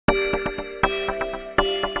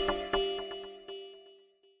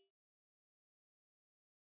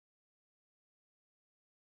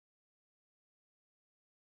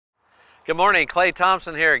Good morning, Clay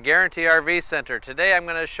Thompson here at Guaranty RV Center. Today I'm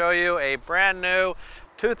going to show you a brand new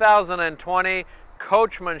 2020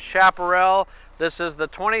 Coachmen Chaparral. This is the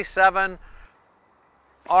 27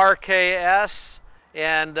 RKS,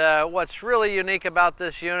 and what's really unique about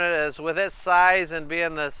this unit is with its size and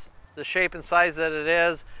being the shape and size that it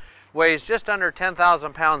is, weighs just under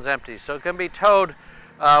 10,000 pounds empty, so it can be towed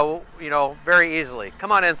very easily.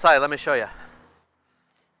 Come on inside, let me show you.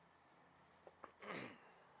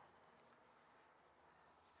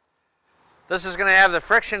 This is going to have the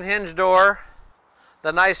friction hinge door,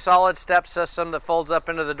 the nice solid step system that folds up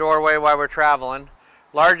into the doorway while we're traveling,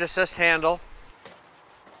 large assist handle,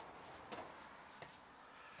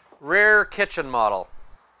 rear kitchen model.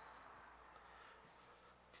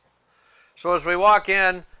 So as we walk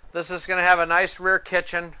in, this is going to have a nice rear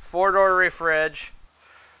kitchen, 4-door fridge,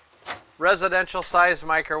 residential size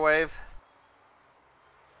microwave,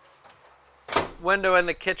 window in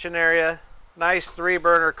the kitchen area, nice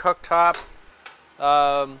 3-burner cooktop,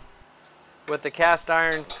 with the cast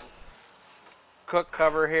iron cook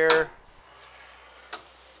cover here,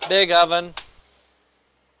 big oven,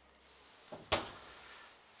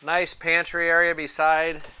 nice pantry area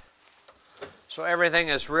beside, so everything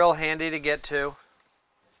is real handy to get to.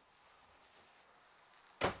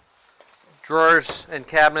 Drawers and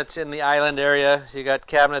cabinets in the island area. You got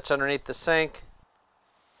cabinets underneath the sink.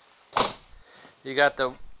 You got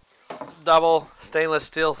the double stainless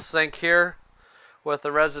steel sink here with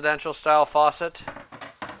the residential style faucet.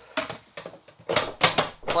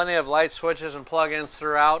 Plenty of light switches and plug-ins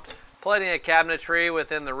throughout. Plenty of cabinetry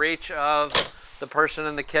within the reach of the person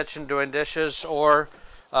in the kitchen doing dishes or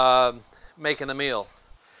making the meal.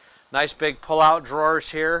 Nice big pull-out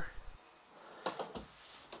drawers here.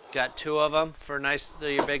 Got 2 of them for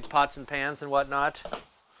your big pots and pans and whatnot.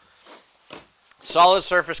 Solid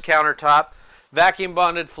surface countertop, vacuum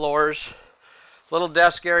bonded floors, little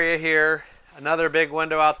desk area here. Another big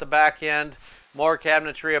window out the back end, more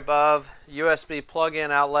cabinetry above, USB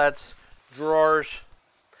plug-in outlets, drawers,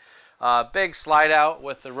 big slide out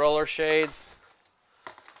with the roller shades,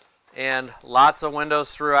 and lots of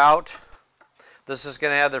windows throughout. This is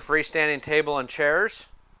going to have the freestanding table and chairs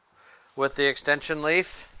with the extension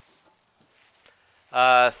leaf.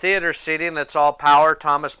 Theater seating that's all power,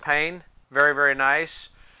 Thomas Paine, very, very nice.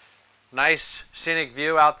 Nice scenic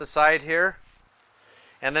view out the side here.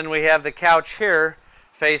 And then we have the couch here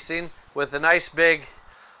facing with a nice big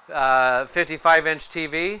 55-inch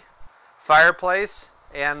TV, fireplace,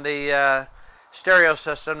 and the stereo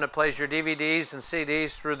system that plays your DVDs and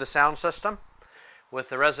CDs through the sound system with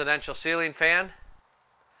the residential ceiling fan,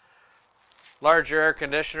 larger air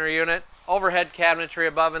conditioner unit, overhead cabinetry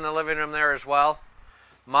above in the living room there as well,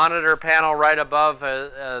 monitor panel right above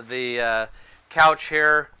the couch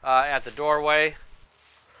here at the doorway.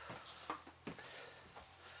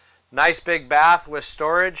 Nice big bath with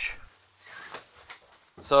storage.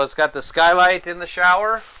 So it's got the skylight in the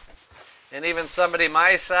shower, and even somebody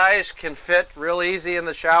my size can fit real easy in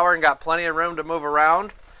the shower and got plenty of room to move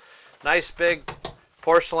around. Nice big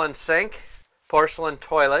porcelain sink, porcelain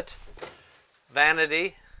toilet,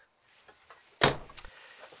 vanity,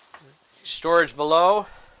 storage below,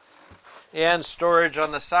 and storage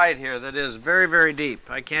on the side here that is very, very deep.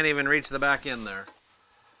 I can't even reach the back end there.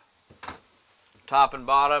 Top and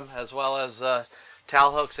bottom, as well as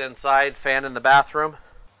towel hooks inside, fan in the bathroom.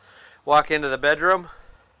 Walk into the bedroom.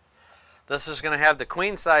 This is going to have the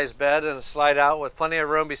queen size bed and a slide out with plenty of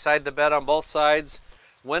room beside the bed on both sides,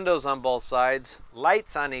 windows on both sides,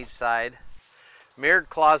 lights on each side, mirrored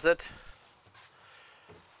closet,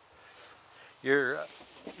 your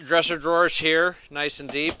dresser drawers here, nice and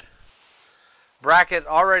deep. Bracket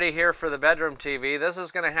already here for the bedroom TV. This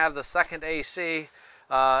is going to have the second AC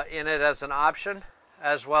in it as an option,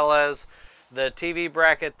 as well as the TV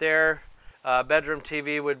bracket there. Bedroom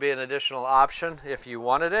TV would be an additional option if you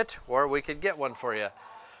wanted it, or we could get one for you.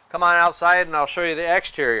 Come on outside and I'll show you the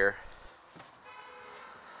exterior.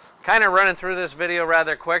 Kind of running through this video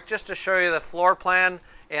rather quick just to show you the floor plan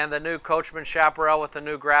and the new Coachmen Chaparral with the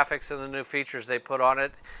new graphics and the new features they put on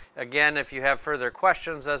it. Again, if you have further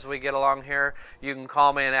questions as we get along here, you can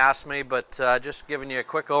call me and ask me, but just giving you a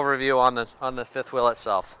quick overview on the fifth wheel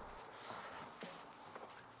itself.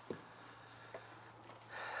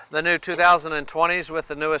 The new 2020s with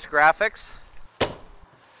the newest graphics,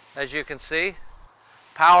 as you can see.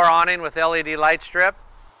 Power awning with LED light strip.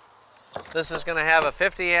 This is going to have a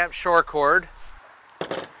 50-amp shore cord,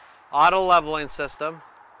 auto leveling system,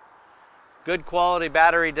 good quality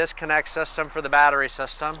battery disconnect system for the battery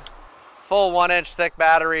system, full 1-inch thick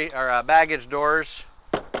battery or baggage doors,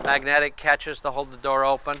 magnetic catches to hold the door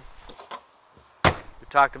open.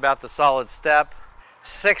 talked about the solid step.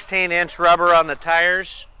 16-inch rubber on the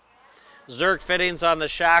tires. Zerk fittings on the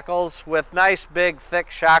shackles with nice big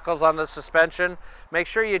thick shackles on the suspension. Make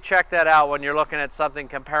sure you check that out when you're looking at something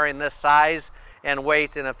comparing this size and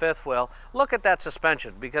weight in a fifth wheel. Look at that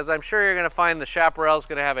suspension, because I'm sure you're going to find the Chaparral is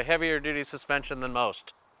going to have a heavier duty suspension than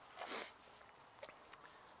most.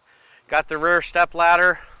 Got the rear step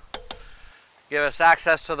ladder, give us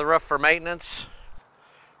access to the roof for maintenance.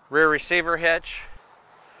 Rear receiver hitch,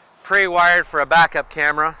 pre-wired for a backup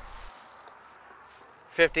camera.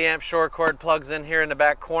 50 amp short cord plugs in here in the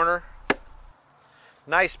back corner.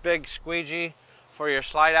 Nice big squeegee for your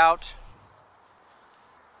slide out.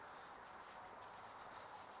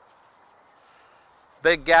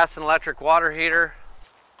 Big gas and electric water heater.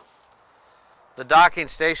 The docking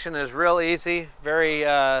station is real easy, very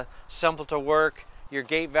simple to work. Your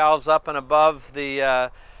gate valves up and above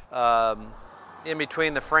the in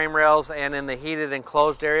between the frame rails and in the heated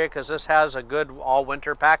enclosed area, because this has a good all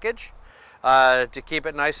winter package to keep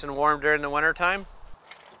it nice and warm during the winter time.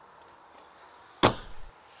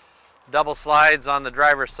 Double slides on the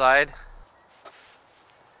driver's side.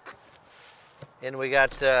 And we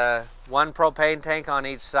got one propane tank on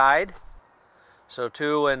each side. So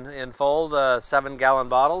two in fold, 7-gallon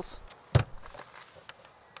bottles.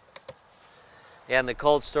 And the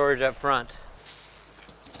cold storage up front.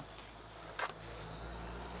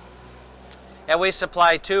 And we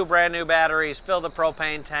supply 2 brand new batteries, fill the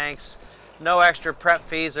propane tanks. No extra prep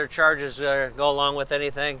fees or charges go along with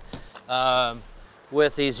anything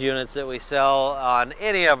with these units that we sell on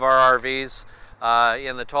any of our RVs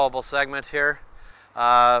in the towable segment here.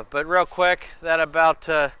 But real quick, that about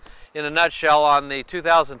in a nutshell on the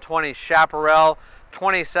 2020 Chaparral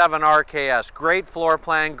 27 RKS. Great floor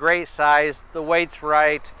plan, great size, the weight's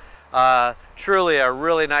right, truly a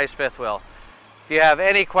really nice fifth wheel. If you have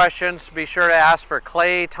any questions, be sure to ask for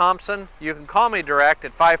Clay Thompson. You can call me direct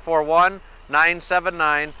at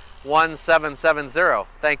 541-979-1770.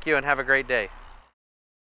 Thank you and have a great day.